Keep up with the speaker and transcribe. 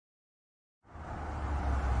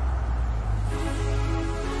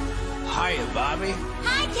Hiya, Bobby.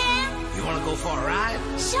 Hi, Ken. You wanna go for a ride?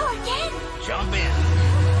 Sure, Ken. Jump in.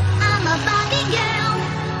 I'm a Barbie girl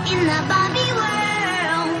in the Barbie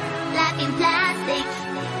world. Life in plastic,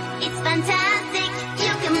 it's fantastic.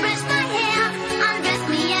 You can brush my hair, undress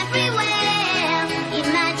me everywhere.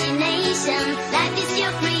 Imagination, life is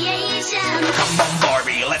your creation. Come on,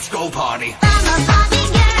 Barbie, let's go party. I'm a Barbie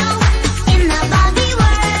girl in the Barbie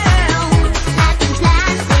world. Life in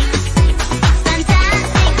plastic, it's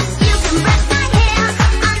fantastic. You can brush my hair,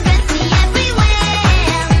 undress me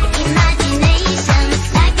everywhere. Imagination,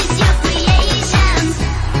 life is your creation.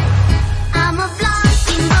 I'm a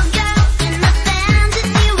flying girl in a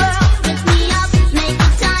fantasy world. Dress me up, make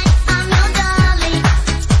it tight, I'm your darling.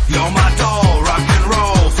 You're my doll, rock and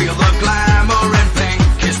roll. Feel the glamour and bling.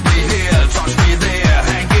 Kiss me here, touch me there.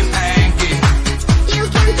 Hanky panky. You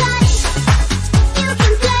can touch, you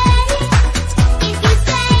can play. If you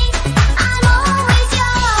say, I'm always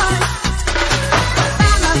yours.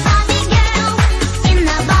 I'm a Barbie girl in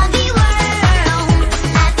the Barbie world.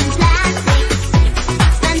 Life in plastic,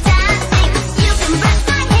 it's fantastic. You can brush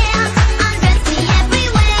my hair, undress me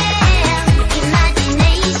everywhere.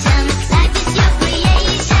 Imagination, life is your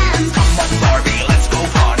creation. Come on, Barbie, let's go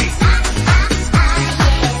party.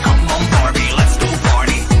 Come on, Barbie, let's go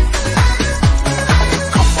party.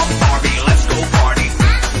 Come on, Barbie, let's go party.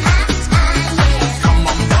 Come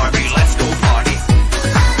on, Barbie, let's go party.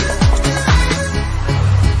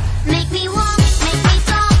 Make me walk, make me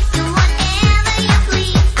talk, do whatever you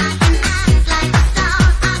please. I can act like a star,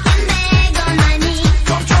 I can beg on my knees.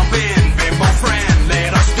 Come jump in, bimbo friend.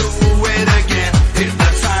 Let us do it again. Hit the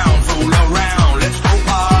town, fool around. Let's go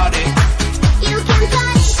party. You can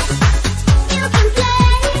touch, you can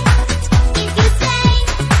play. If you say,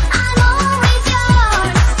 I'm always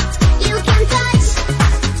yours. You can touch,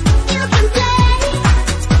 you can play.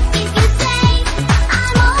 If you say,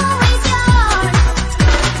 I'm always yours.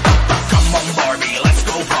 Come on, Barbie, let's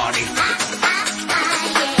go party.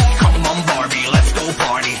 Come on, Barbie, let's go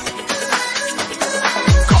party.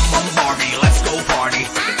 Come on, Barbie, let's go party.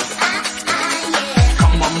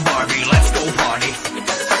 Come on, Barbie, let's go party.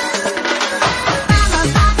 I'm a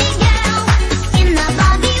Barbie girl in the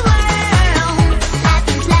Barbie world. Life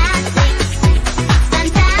in plastic, it's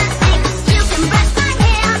fantastic. You can brush my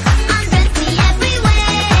hair, undress me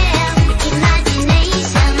everywhere.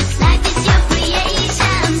 Imagination, life is your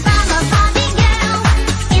creation. I'm a Barbie girl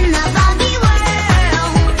in the Barbie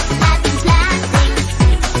world. Life in plastic,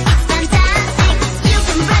 it's fantastic. You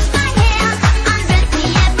can brush my hair, undress me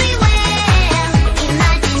everywhere.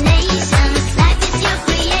 Imagination, life is your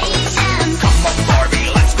creation. Come on, Barbie,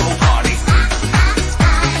 let's go party.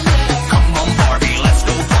 Come on, Barbie, let's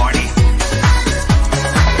go party.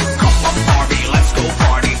 Come on, Barbie, let's go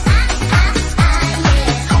party.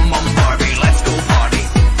 Come on, Barbie, let's go party.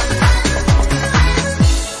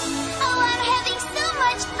 Oh, I'm having so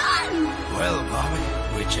much fun. Well, Barbie,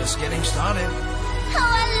 we're just getting started. Oh,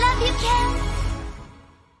 I love you, Ken.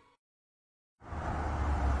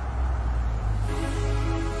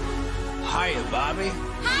 Hiya, Bobby.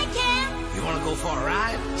 Hi, Ken. You wanna go for a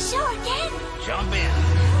ride? Sure, Ken. Jump in.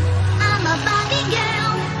 I'm a Barbie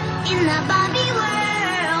girl in the Barbie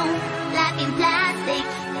world. Life in plastic,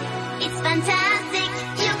 it's fantastic.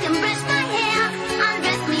 You can brush my hair,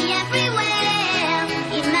 undress me everywhere.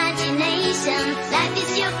 Imagination, life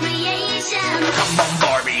is your creation. Come on,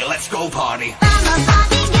 Barbie, let's go party. I'm a Barbie